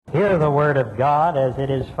Hear the word of God as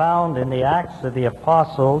it is found in the Acts of the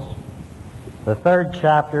Apostles, the 3rd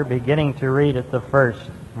chapter, beginning to read at the 1st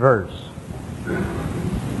verse.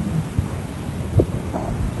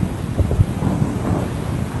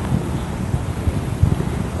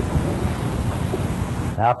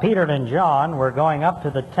 Now Peter and John were going up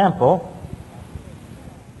to the temple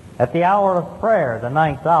at the hour of prayer, the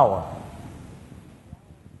 9th hour.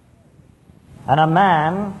 And a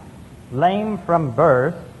man, lame from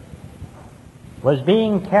birth, was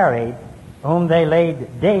being carried, whom they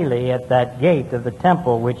laid daily at that gate of the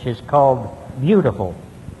temple which is called Beautiful,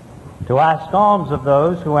 to ask alms of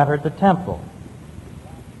those who entered the temple.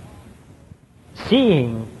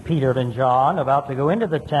 Seeing Peter and John about to go into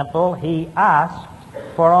the temple, he asked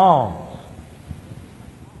for alms.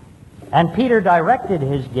 And Peter directed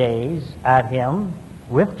his gaze at him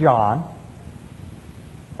with John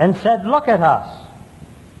and said, "Look at us."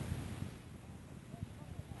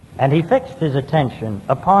 And he fixed his attention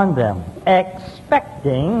upon them,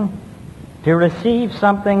 expecting to receive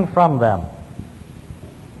something from them.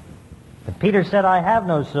 But Peter said, "I have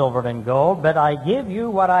no silver and gold, but I give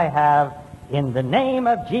you what I have. In the name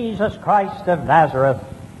of Jesus Christ of Nazareth,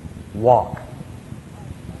 walk."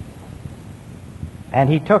 And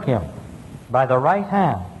he took him by the right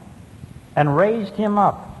hand and raised him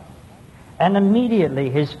up. And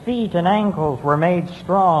immediately his feet and ankles were made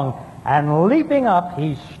strong. And leaping up,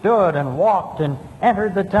 he stood and walked and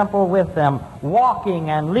entered the temple with them, walking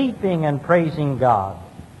and leaping and praising God.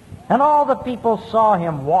 And all the people saw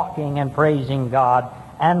him walking and praising God,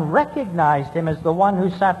 and recognized him as the one who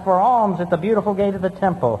sat for alms at the beautiful gate of the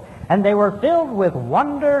temple. And they were filled with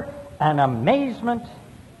wonder and amazement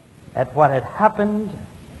at what had happened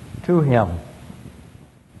to him.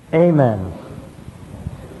 Amen.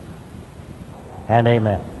 And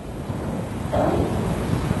amen.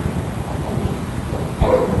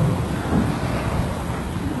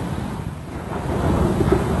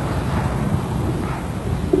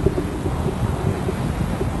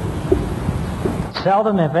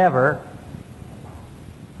 Seldom, if ever,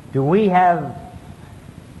 do we have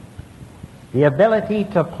the ability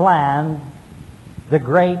to plan the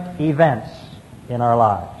great events in our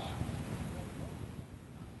lives.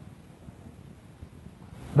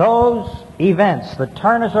 Those events that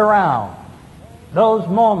turn us around, those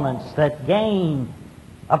moments that gain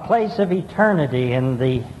a place of eternity in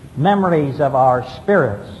the memories of our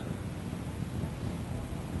spirits,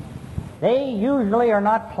 they usually are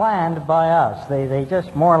not planned by us. They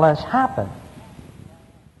just more or less happen.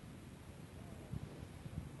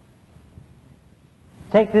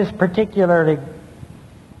 Take this particular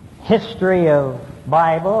history of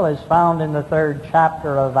Bible as found in the 3rd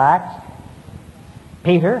chapter of Acts.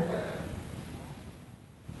 Peter,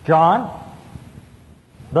 John,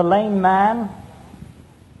 the lame man,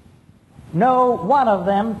 no one of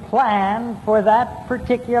them planned for that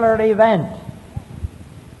particular event,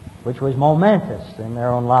 which was momentous in their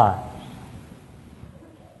own lives.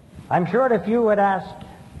 I'm sure if you would ask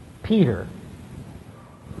Peter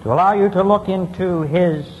to allow you to look into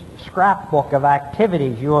his scrapbook of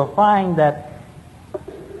activities, you will find that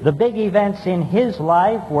the big events in his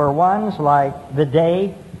life were ones like the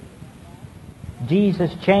day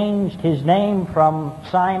Jesus changed his name from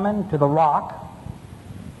Simon to the Rock,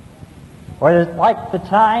 or like the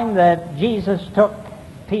time that Jesus took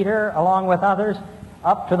Peter along with others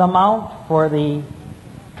up to the mount for the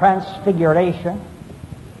transfiguration.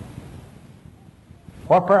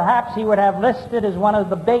 Or perhaps he would have listed as one of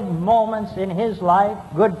the big moments in his life,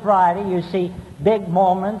 Good Friday. You see, big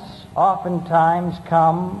moments oftentimes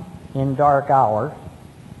come in dark hours.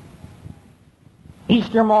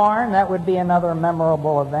 Easter morn, that would be another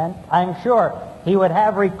memorable event. I'm sure he would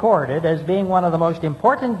have recorded as being one of the most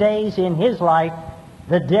important days in his life,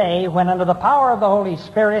 the day when, under the power of the Holy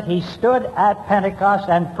Spirit, he stood at Pentecost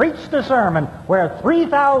and preached a sermon where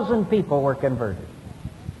 3,000 people were converted.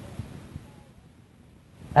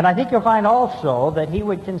 And I think you'll find also that he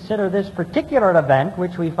would consider this particular event,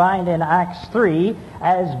 which we find in Acts 3,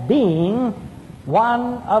 as being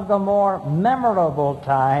one of the more memorable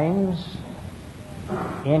times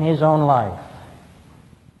in his own life.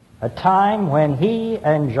 A time when he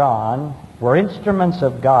and John were instruments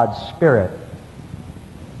of God's Spirit,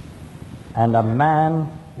 and a man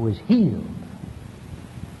was healed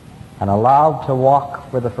and allowed to walk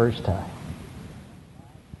for the first time.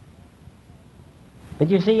 But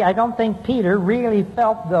you see, I don't think Peter really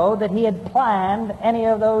felt, though, that he had planned any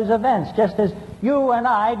of those events, just as you and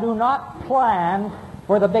I do not plan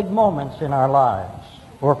for the big moments in our lives,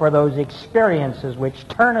 or for those experiences which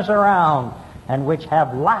turn us around and which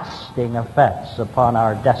have lasting effects upon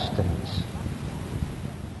our destinies.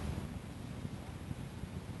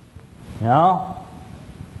 You know,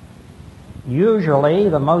 usually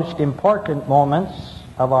the most important moments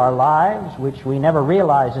of our lives, which we never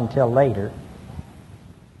realize until later,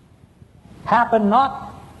 happen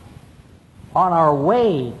not on our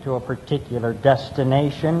way to a particular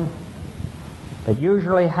destination, but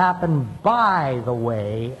usually happen by the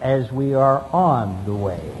way as we are on the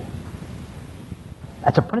way.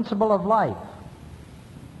 That's a principle of life.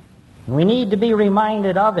 We need to be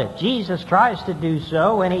reminded of it. Jesus tries to do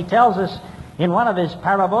so when he tells us in one of his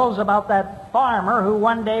parables about that farmer who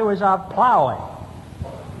one day was out plowing.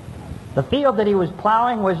 The field that he was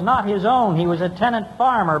plowing was not his own. He was a tenant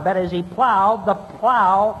farmer, but as he plowed, the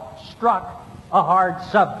plow struck a hard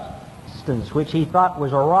substance, which he thought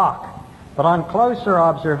was a rock. But on closer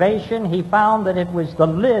observation, he found that it was the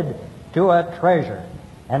lid to a treasure.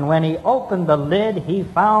 And when he opened the lid, he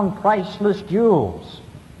found priceless jewels.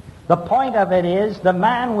 The point of it is, the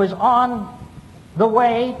man was on the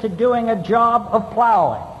way to doing a job of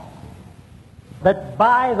plowing. But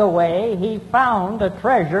by the way, he found a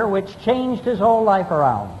treasure which changed his whole life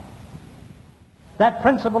around. That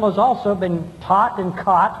principle has also been taught and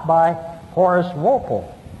caught by Horace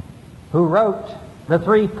Walpole, who wrote The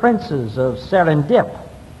Three Princes of Serendip.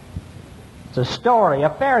 It's a story, a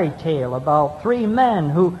fairy tale about three men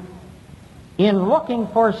who, in looking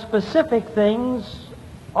for specific things,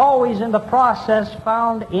 always in the process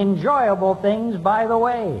found enjoyable things by the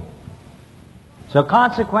way. So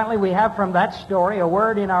consequently, we have from that story a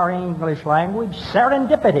word in our English language,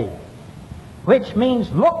 serendipity, which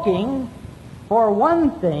means looking for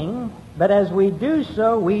one thing, but as we do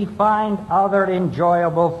so, we find other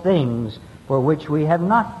enjoyable things for which we have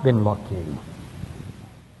not been looking.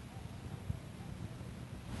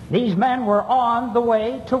 These men were on the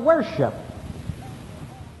way to worship.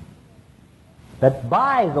 But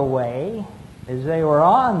by the way, as they were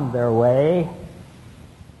on their way,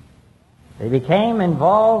 they became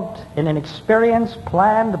involved in an experience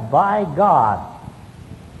planned by God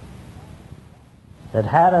that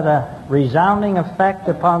had a resounding effect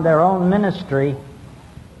upon their own ministry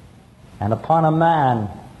and upon a man,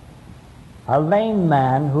 a lame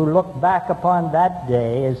man, who looked back upon that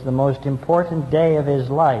day as the most important day of his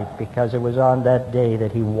life, because it was on that day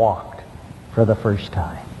that he walked for the first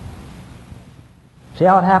time. See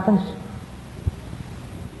how it happens?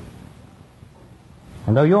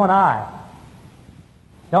 And though you and I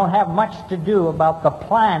don't have much to do about the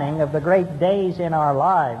planning of the great days in our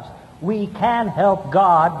lives, we can help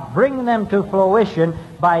God bring them to fruition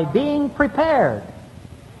by being prepared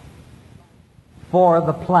for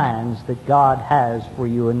the plans that God has for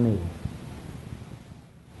you and me.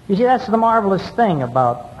 You see, that's the marvelous thing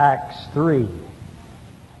about Acts 3.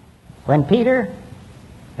 When Peter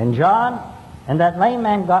and John and that lame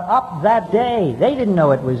man got up that day, they didn't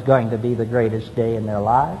know it was going to be the greatest day in their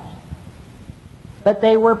lives. But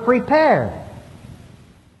they were prepared.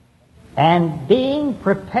 And being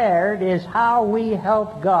prepared is how we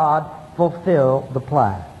help God fulfill the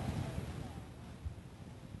plan.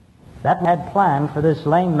 That had planned for this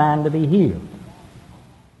lame man to be healed.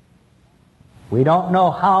 We don't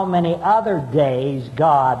know how many other days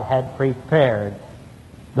God had prepared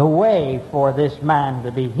the way for this man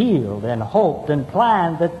to be healed, and hoped and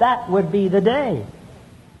planned that that would be the day.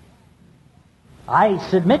 I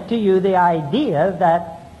submit to you the idea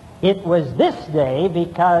that it was this day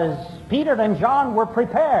because Peter and John were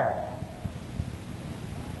prepared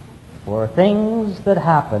for things that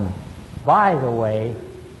happen by the way,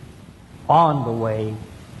 on the way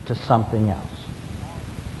to something else.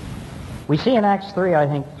 We see in Acts 3, I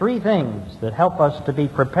think, three things that help us to be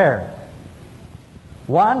prepared.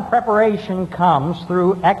 One, preparation comes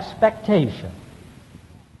through expectation.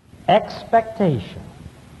 Expectation.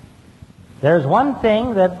 There's one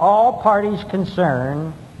thing that all parties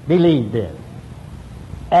concerned believed in.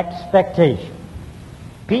 Expectation.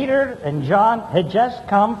 Peter and John had just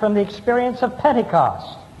come from the experience of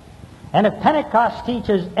Pentecost. And if Pentecost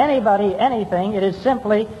teaches anybody anything, it is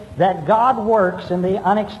simply that God works in the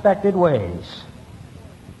unexpected ways.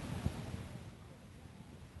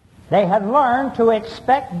 They had learned to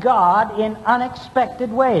expect God in unexpected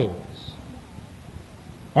ways.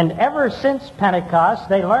 And ever since Pentecost,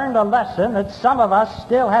 they learned a lesson that some of us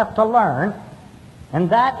still have to learn, and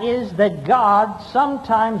that is that God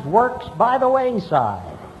sometimes works by the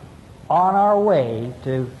wayside on our way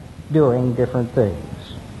to doing different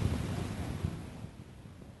things.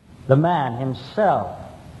 The man himself,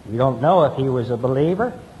 we don't know if he was a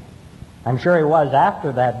believer. I'm sure he was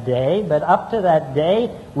after that day, but up to that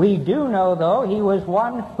day, we do know, though, he was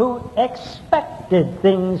one who expected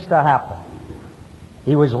things to happen.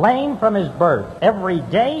 He was lame from his birth. Every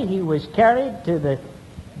day he was carried to the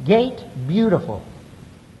gate beautiful.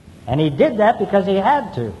 And he did that because he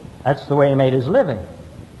had to. That's the way he made his living.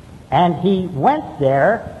 And he went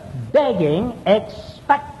there begging,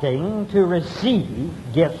 expecting to receive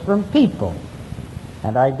gifts from people.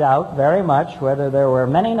 And I doubt very much whether there were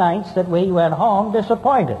many nights that we went home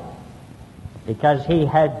disappointed, because he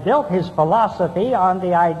had built his philosophy on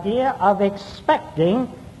the idea of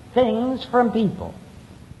expecting things from people.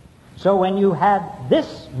 So when you had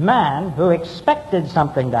this man who expected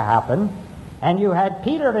something to happen, and you had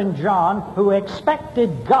Peter and John who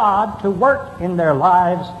expected God to work in their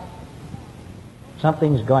lives,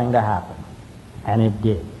 something's going to happen. And it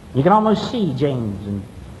did. You can almost see James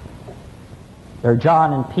or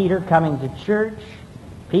John and Peter coming to church.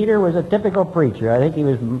 Peter was a typical preacher. I think he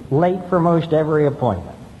was late for most every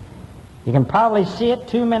appointment. You can probably see it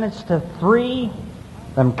 2 minutes to 3,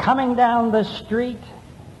 them coming down the street,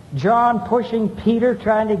 John pushing Peter,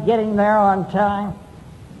 trying to get him there on time.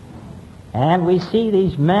 And we see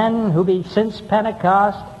these men who, since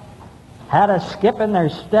Pentecost, had a skip in their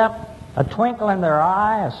step, a twinkle in their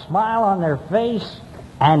eye, a smile on their face,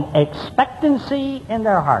 and expectancy in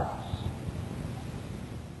their hearts.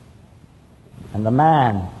 And the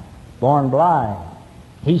man, born blind,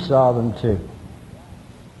 he saw them too.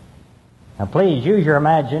 Now please use your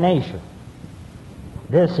imagination.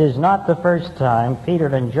 This is not the first time Peter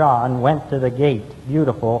and John went to the gate,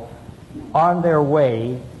 beautiful, on their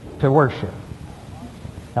way to worship.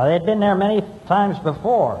 Now they had been there many times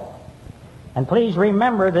before. And please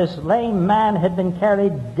remember, this lame man had been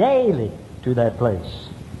carried daily to that place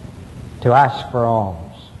to ask for alms.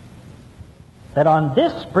 That on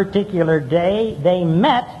this particular day they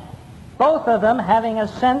met, both of them having a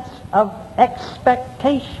sense of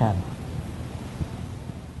expectation.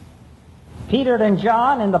 Peter and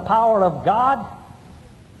John in the power of God,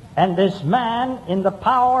 and this man in the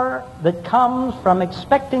power that comes from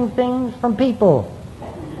expecting things from people.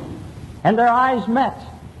 And their eyes met.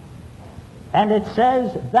 And it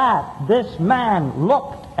says that this man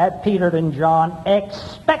looked at Peter and John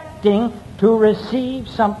expecting to receive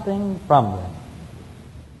something from them.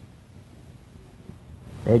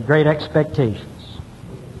 They had great expectations.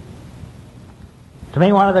 To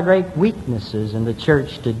me, one of the great weaknesses in the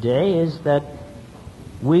church today is that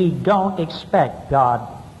we don't expect God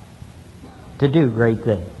to do great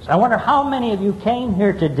things. I wonder how many of you came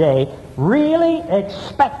here today really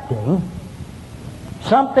expecting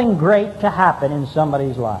something great to happen in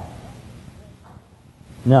somebody's life?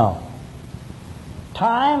 No.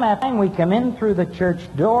 Time after time we come in through the church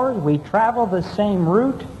doors, we travel the same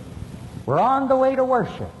route, we're on the way to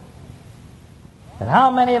worship. And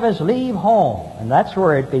how many of us leave home, and that's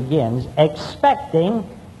where it begins, expecting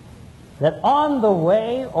that on the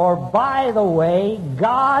way or by the way,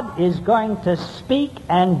 God is going to speak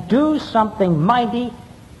and do something mighty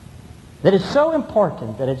that is so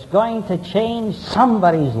important that it's going to change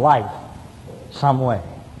somebody's life some way.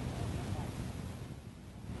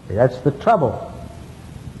 That's the trouble.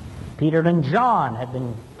 Peter and John had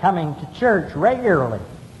been coming to church regularly.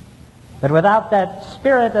 But without that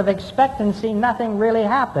spirit of expectancy, nothing really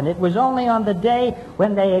happened. It was only on the day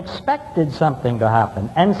when they expected something to happen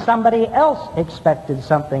and somebody else expected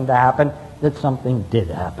something to happen that something did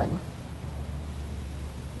happen.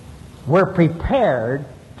 We're prepared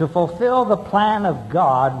to fulfill the plan of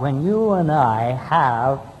God when you and I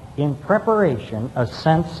have in preparation a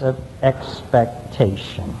sense of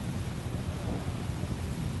expectation.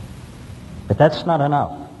 But that's not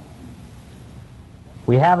enough.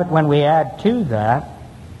 We have it when we add to that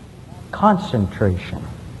concentration.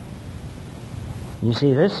 You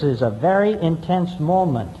see, this is a very intense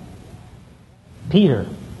moment. Peter,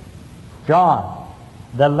 John,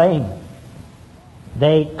 the layman,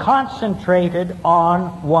 they concentrated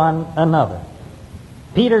on one another.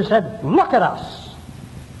 Peter said, "Look at us."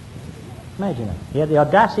 Imagine it. He had the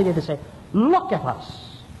audacity to say, "Look at us."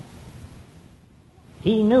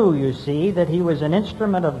 He knew, you see, that he was an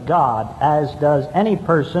instrument of God, as does any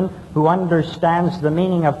person who understands the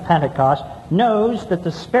meaning of Pentecost, knows that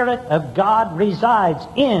the Spirit of God resides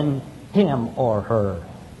in him or her.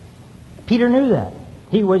 Peter knew that.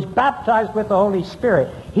 He was baptized with the Holy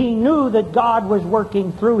Spirit. He knew that God was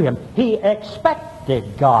working through him. He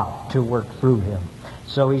expected God to work through him.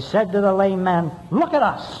 So he said to the lame man, "Look at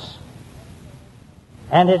us."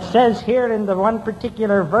 And it says here in the one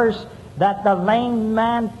particular verse that the lame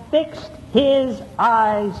man fixed his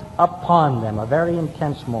eyes upon them. A very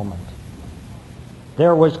intense moment.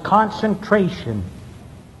 There was concentration.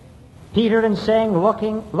 Peter, in saying,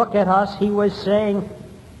 "Look at us," he was saying,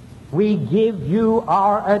 "We give you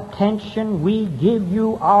our attention, we give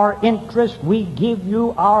you our interest, we give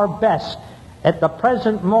you our best." At the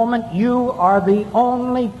present moment, you are the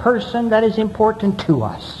only person that is important to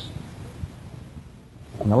us.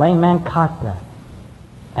 And the lame man caught that.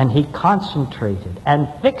 And he concentrated and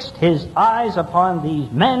fixed his eyes upon these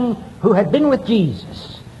men who had been with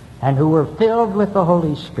Jesus and who were filled with the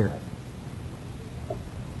Holy Spirit.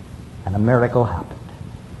 And a miracle happened.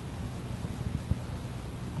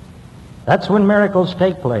 That's when miracles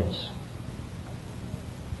take place.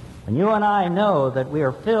 When you and I know that we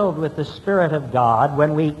are filled with the Spirit of God,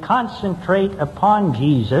 when we concentrate upon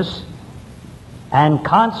Jesus and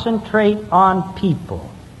concentrate on people,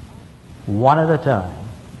 one at a time.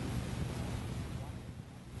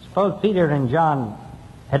 Suppose Peter and John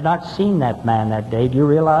had not seen that man that day. Do you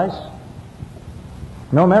realize?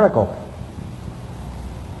 No miracle.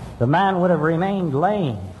 The man would have remained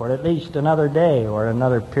lame for at least another day or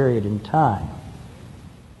another period in time.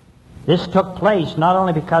 This took place not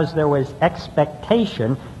only because there was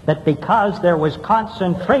expectation, but because there was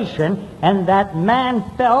concentration, and that man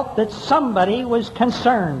felt that somebody was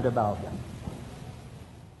concerned about him.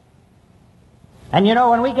 And you know,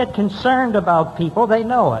 when we get concerned about people, they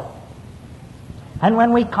know it. And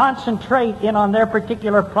when we concentrate in on their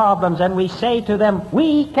particular problems and we say to them,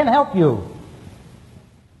 we can help you,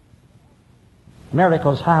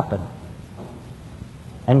 miracles happen.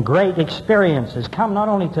 And great experiences come not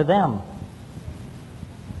only to them,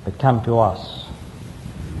 but come to us.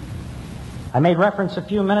 I made reference a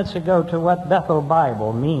few minutes ago to what Bethel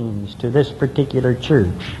Bible means to this particular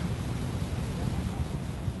church.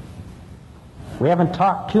 We haven't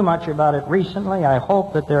talked too much about it recently. I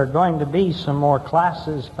hope that there are going to be some more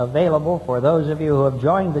classes available for those of you who have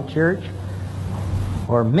joined the church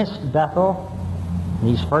or missed Bethel,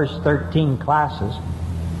 these first 13 classes.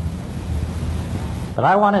 But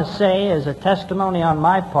I want to say as a testimony on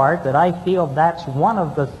my part that I feel that's one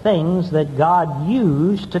of the things that God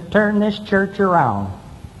used to turn this church around.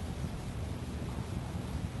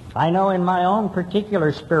 I know in my own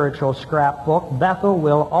particular spiritual scrapbook, Bethel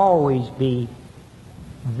will always be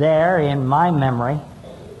there in my memory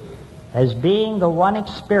as being the one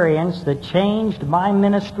experience that changed my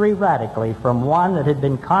ministry radically from one that had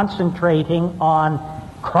been concentrating on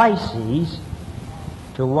crises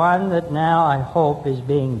to one that now I hope is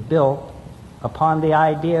being built upon the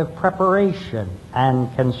idea of preparation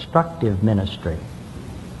and constructive ministry.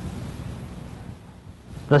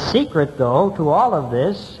 The secret, though, to all of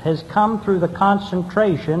this has come through the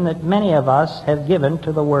concentration that many of us have given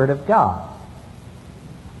to the Word of God.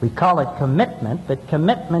 We call it commitment, but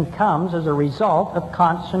commitment comes as a result of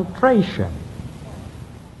concentration.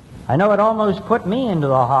 I know it almost put me into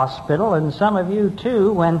the hospital, and some of you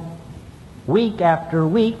too, when week after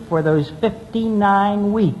week for those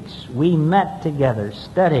 59 weeks we met together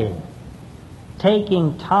studying,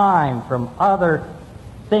 taking time from other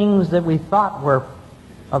things that we thought were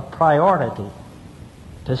of priority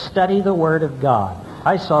to study the Word of God.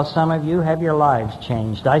 I saw some of you have your lives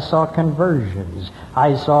changed. I saw conversions.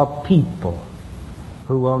 I saw people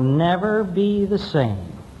who will never be the same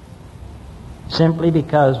simply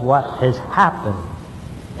because what has happened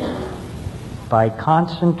by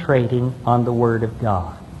concentrating on the Word of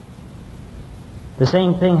God. The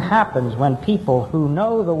same thing happens when people who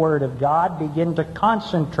know the Word of God begin to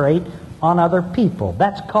concentrate on other people.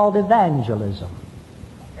 That's called evangelism.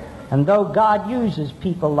 And though God uses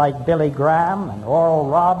people like Billy Graham and Oral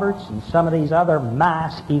Roberts and some of these other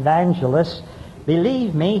mass evangelists,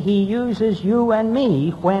 believe me, He uses you and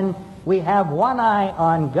me when we have one eye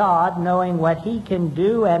on God, knowing what He can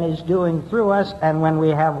do and is doing through us, and when we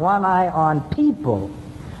have one eye on people,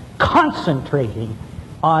 concentrating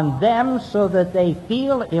on them so that they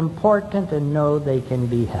feel important and know they can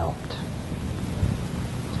be helped.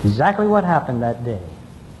 It's exactly what happened that day.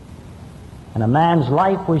 And a man's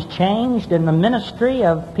life was changed, and the ministry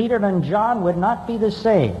of Peter and John would not be the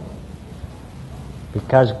same.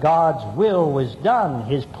 Because God's will was done,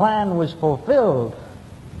 His plan was fulfilled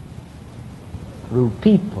through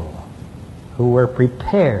people who were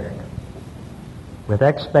prepared with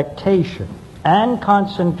expectation and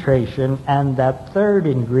concentration, and that third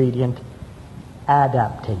ingredient,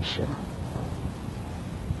 adaptation.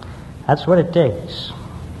 That's what it takes.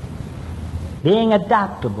 Being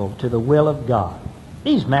adaptable to the will of God.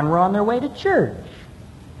 These men were on their way to church.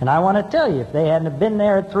 And I want to tell you, if they hadn't been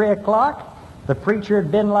there at 3 o'clock, the preacher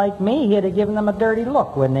had been like me, he'd have given them a dirty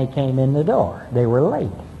look when they came in the door. They were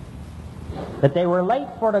late. But they were late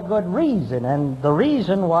for a good reason, and the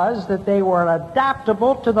reason was that they were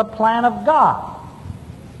adaptable to the plan of God.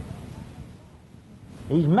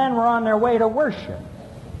 These men were on their way to worship.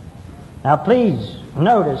 Now please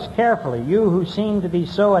notice carefully, you who seem to be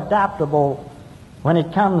so adaptable when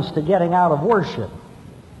it comes to getting out of worship.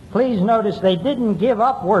 Please notice they didn't give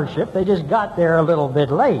up worship, they just got there a little bit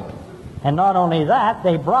late. And not only that,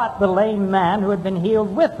 they brought the lame man who had been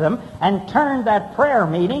healed with them and turned that prayer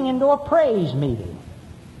meeting into a praise meeting.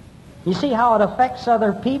 You see how it affects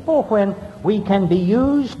other people when we can be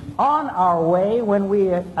used on our way, when we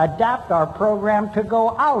adapt our program to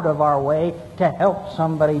go out of our way to help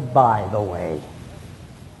somebody by the way.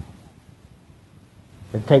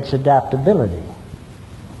 It takes adaptability.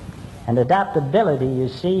 And adaptability, you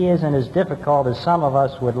see, isn't as difficult as some of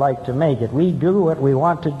us would like to make it. We do what we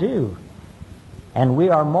want to do. And we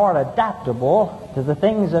are more adaptable to the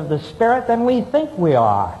things of the Spirit than we think we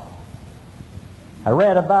are. I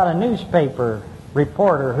read about a newspaper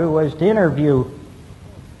reporter who was to interview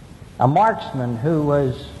a marksman who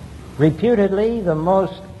was reputedly the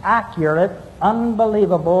most accurate,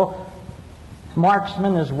 unbelievable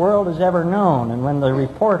marksman this world has ever known. And when the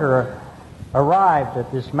reporter arrived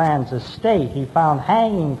at this man's estate, he found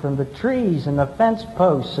hanging from the trees and the fence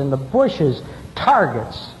posts and the bushes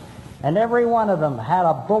targets, and every one of them had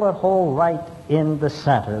a bullet hole right in the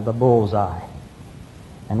center, the bullseye.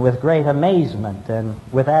 And with great amazement and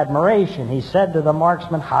with admiration, he said to the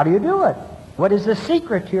marksman, "How do you do it? What is the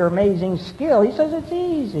secret to your amazing skill?" He says, "It's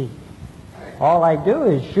easy. All I do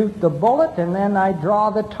is shoot the bullet and then I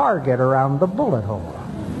draw the target around the bullet hole."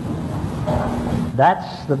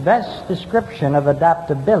 That's the best description of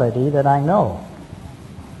adaptability that I know.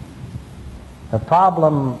 The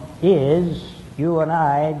problem is, you and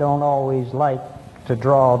I don't always like to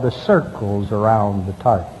draw the circles around the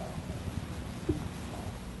target.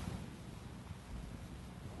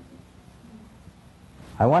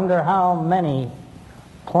 I wonder how many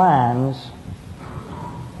plans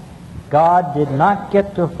God did not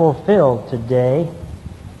get to fulfill today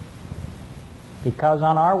because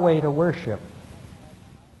on our way to worship,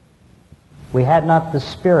 we had not the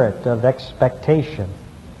spirit of expectation,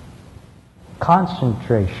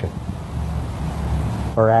 concentration,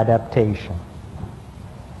 or adaptation.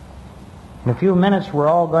 In a few minutes, we're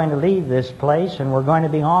all going to leave this place, and we're going to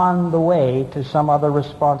be on the way to some other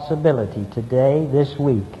responsibility today, this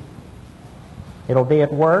week. It'll be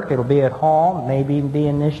at work, it'll be at home, maybe even be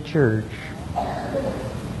in this church.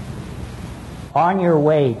 On your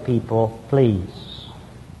way, people, please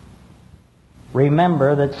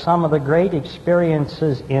remember that some of the great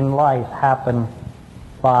experiences in life happen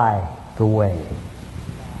by the way.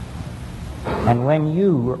 And when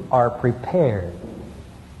you are prepared,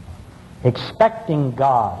 expecting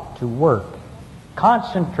God to work,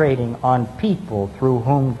 concentrating on people through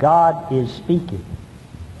whom God is speaking,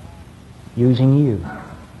 using you,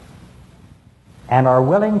 and are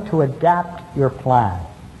willing to adapt your plan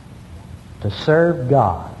to serve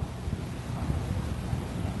God,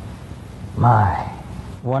 my,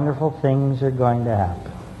 wonderful things are going to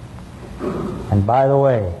happen. And by the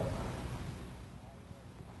way,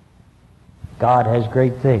 God has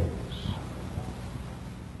great things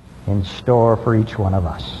in store for each one of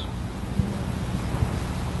us.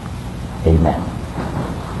 Amen.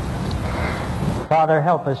 Father,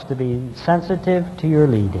 help us to be sensitive to your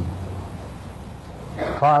leading.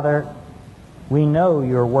 Father, we know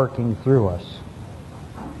you're working through us.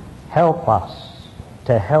 Help us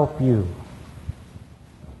to help you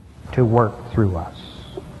to work through us.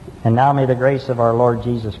 And now may the grace of our Lord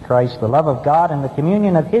Jesus Christ, the love of God, and the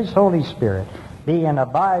communion of his Holy Spirit be and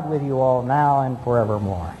abide with you all now and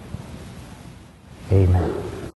forevermore. Amen.